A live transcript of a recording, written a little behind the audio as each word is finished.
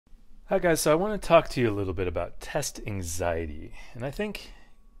Hi guys, so I want to talk to you a little bit about test anxiety. And I think,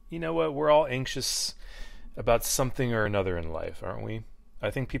 you know what, we're all anxious about something or another in life, aren't we?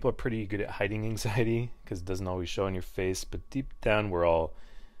 I think people are pretty good at hiding anxiety because it doesn't always show on your face, but deep down we're all,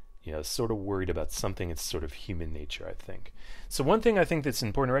 sort of worried about something. It's sort of human nature, I think. So one thing I think that's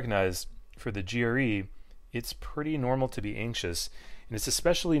important to recognize for the GRE, it's pretty normal to be anxious, and it's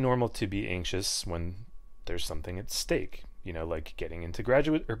especially normal to be anxious when there's something at stake. Like getting into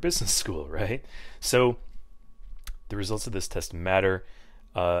graduate or business school, right? So the results of this test matter.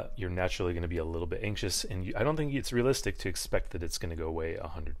 You're naturally going to be a little bit anxious, and I don't think it's realistic to expect that it's going to go away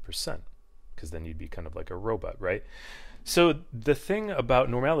 100%, because then you'd be kind of like a robot, right? So the thing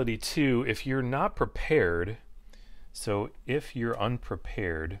about normality too, if you're not prepared, so if you're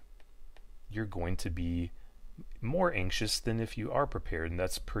unprepared, you're going to be more anxious than if you are prepared, and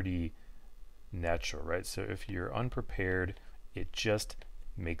that's pretty natural, right? So if you're unprepared, it just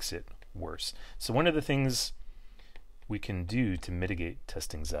makes it worse. So one of the things we can do to mitigate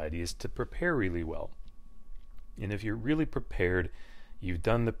test anxiety is to prepare really well. And if you're really prepared, you've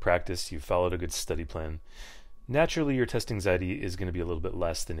done the practice, you've followed a good study plan, naturally your test anxiety is going to be a little bit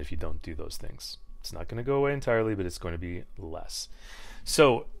less than if you don't do those things. It's not going to go away entirely, but it's going to be less.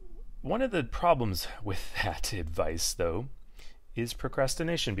 So one of the problems with that advice, though, is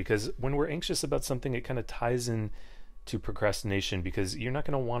procrastination, because when we're anxious about something, it kind of ties in to procrastination, because you're not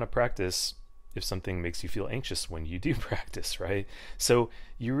going to want to practice if something makes you feel anxious when you do practice, right? So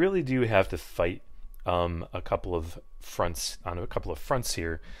you really do have to fight a couple of fronts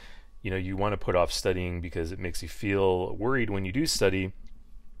here. You want to put off studying because it makes you feel worried when you do study,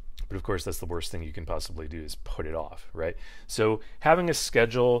 but of course that's the worst thing you can possibly do, is put it off, right? So having a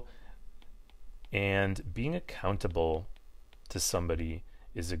schedule and being accountable to somebody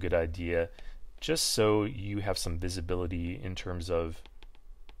is a good idea, just so you have some visibility in terms of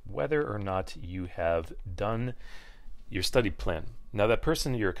whether or not you have done your study plan. Now, that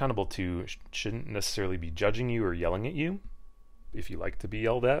person you're accountable to shouldn't necessarily be judging you or yelling at you. If you like to be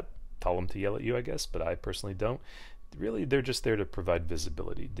yelled at, tell them to yell at you, I guess, but I personally don't. Really, they're just there to provide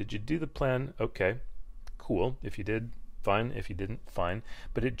visibility. Did you do the plan? Okay, cool. If you did, fine. If you didn't, fine.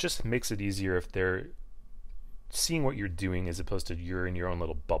 But it just makes it easier if they're seeing what you're doing as opposed to you're in your own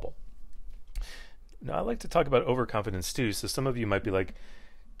little bubble. Now, I like to talk about overconfidence too. So some of you might be like,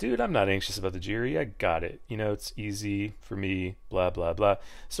 dude, I'm not anxious about the GRE. I got it. It's easy for me, blah, blah, blah.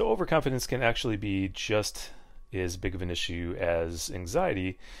 So overconfidence can actually be just as big of an issue as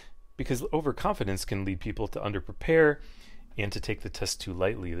anxiety, because overconfidence can lead people to underprepare and to take the test too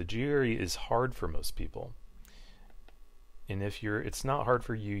lightly. The GRE is hard for most people. And if it's not hard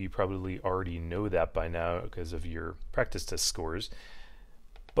for you, you probably already know that by now because of your practice test scores.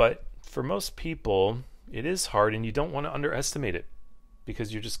 But for most people, it is hard, and you don't want to underestimate it,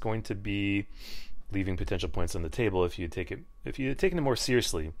 because you're just going to be leaving potential points on the table. If you had taken it more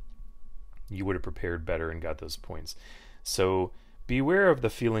seriously, you would have prepared better and got those points. So beware of the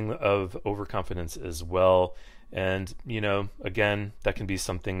feeling of overconfidence as well. And, again, that can be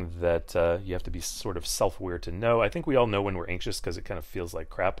something that you have to be sort of self-aware to know. I think we all know when we're anxious because it kind of feels like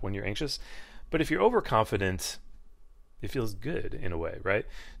crap when you're anxious. But if you're overconfident, it feels good in a way, right?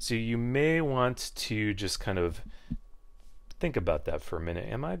 So you may want to just kind of think about that for a minute.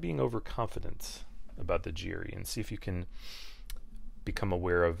 Am I being overconfident about the GRE? And see if you can become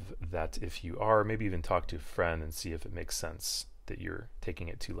aware of that if you are. Maybe even talk to a friend and see if it makes sense that you're taking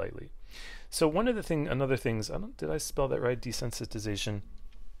it too lightly. So another thing, did I spell that right? Desensitization.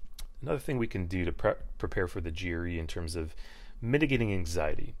 Another thing we can do to prepare for the GRE in terms of mitigating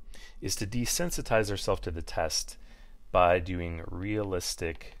anxiety is to desensitize ourselves to the test by doing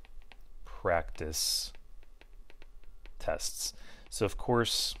realistic practice tests. So of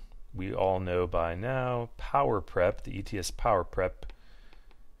course, we all know by now, Power Prep, the ETS Power Prep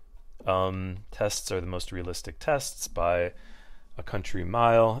tests are the most realistic tests by a country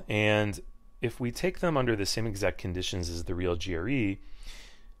mile, and if we take them under the same exact conditions as the real GRE,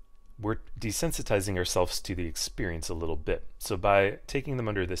 we're desensitizing ourselves to the experience a little bit. So by taking them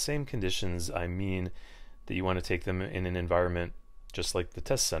under the same conditions, I mean that you want to take them in an environment just like the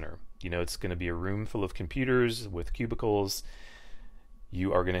test center. It's going to be a room full of computers with cubicles.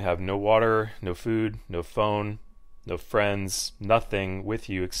 You are going to have no water, no food, no phone, no friends, nothing with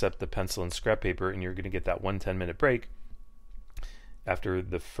you except the pencil and scrap paper, and you're going to get that 1 10-minute break after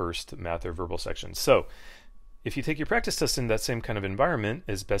the first math or verbal section. So if you take your practice test in that same kind of environment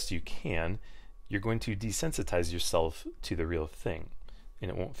as best you can, you're going to desensitize yourself to the real thing, and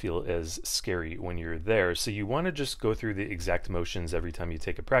it won't feel as scary when you're there. So you want to just go through the exact motions every time you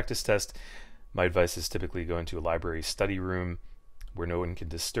take a practice test. My advice is typically go into a library study room where no one can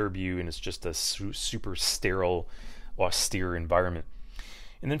disturb you, and it's just a super sterile, austere environment.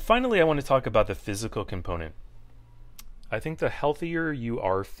 And then finally, I want to talk about the physical component. I think the healthier you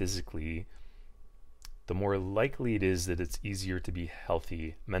are physically, the more likely it is that it's easier to be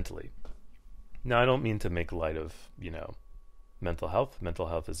healthy mentally. Now, I don't mean to make light of, mental health. Mental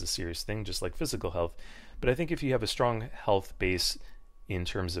health is a serious thing, just like physical health. But I think if you have a strong health base in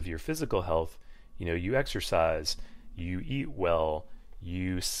terms of your physical health, you exercise, you eat well,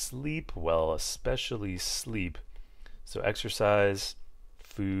 you sleep well, especially sleep. So exercise,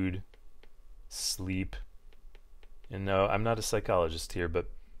 food, sleep. And no, I'm not a psychologist here, but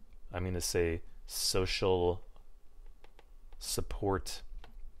I'm going to say social support.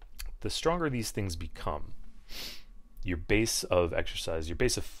 The stronger these things become, your base of exercise, your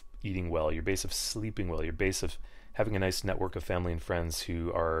base of eating well, your base of sleeping well, your base of having a nice network of family and friends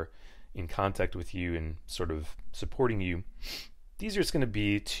who are in contact with you and sort of supporting you, the easier it's going to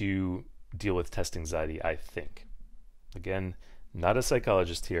be to deal with test anxiety, I think. Again, not a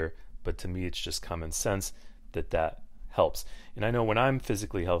psychologist here, but to me it's just common sense that helps. And I know when I'm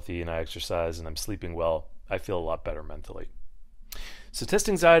physically healthy and I exercise and I'm sleeping well, I feel a lot better mentally. So test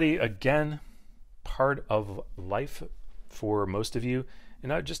anxiety, again, part of life for most of you.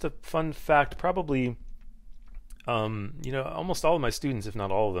 And just a fun fact, probably, almost all of my students, if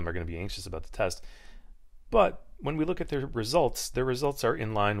not all of them, are going to be anxious about the test. But when we look at their results are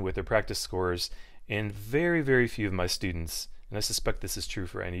in line with their practice scores. And very, very few of my students, and I suspect this is true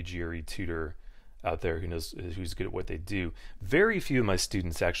for any GRE tutor out there who's good at what they do, very few of my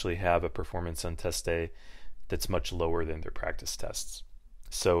students actually have a performance on test day that's much lower than their practice tests.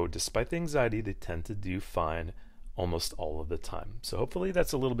 So despite the anxiety, they tend to do fine almost all of the time. So hopefully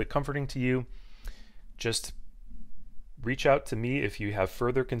that's a little bit comforting to you. Just reach out to me if you have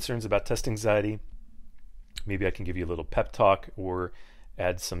further concerns about test anxiety. Maybe I can give you a little pep talk or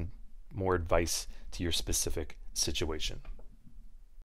add some more advice to your specific situation.